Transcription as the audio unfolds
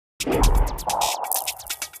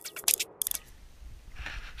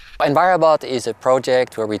Envirobot is a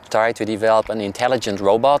project where we try to develop an intelligent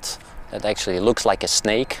robot that actually looks like a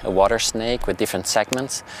snake, a water snake with different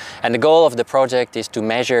segments. And the goal of the project is to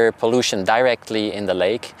measure pollution directly in the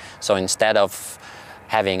lake. So instead of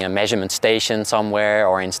having a measurement station somewhere,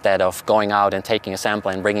 or instead of going out and taking a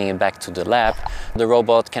sample and bringing it back to the lab, the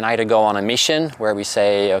robot can either go on a mission where we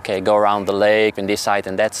say, okay, go around the lake on this side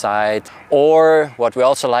and that side, or what we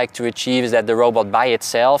also like to achieve is that the robot by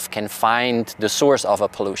itself can find the source of a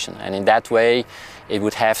pollution. And in that way, it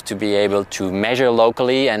would have to be able to measure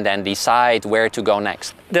locally and then decide where to go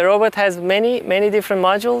next. The robot has many different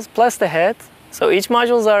modules, plus the head. So each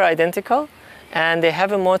modules are identical, and they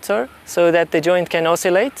have a motor so that the joint can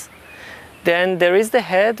oscillate. Then there is the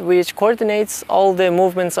head, which coordinates all the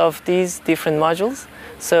movements of these different modules.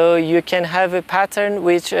 So you can have a pattern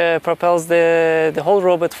which propels the whole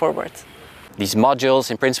robot forward. These modules,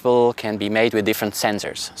 in principle, can be made with different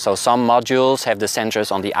sensors. So some modules have the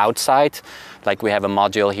sensors on the outside, like we have a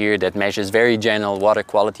module here that measures very general water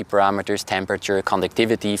quality parameters, temperature,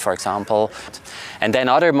 conductivity, for example. And then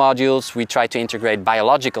other modules, we try to integrate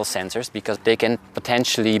biological sensors because they can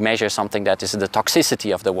potentially measure something that is the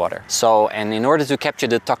toxicity of the water. And in order to capture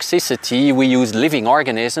the toxicity, we use living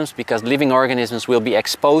organisms, because living organisms will be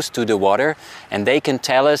exposed to the water and they can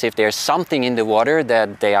tell us if there's something in the water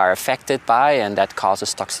that they are affected by and that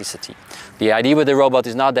causes toxicity. The idea with the robot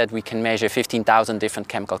is not that we can measure 15,000 different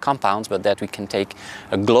chemical compounds, but that we can take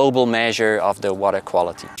a global measure of the water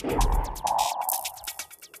quality.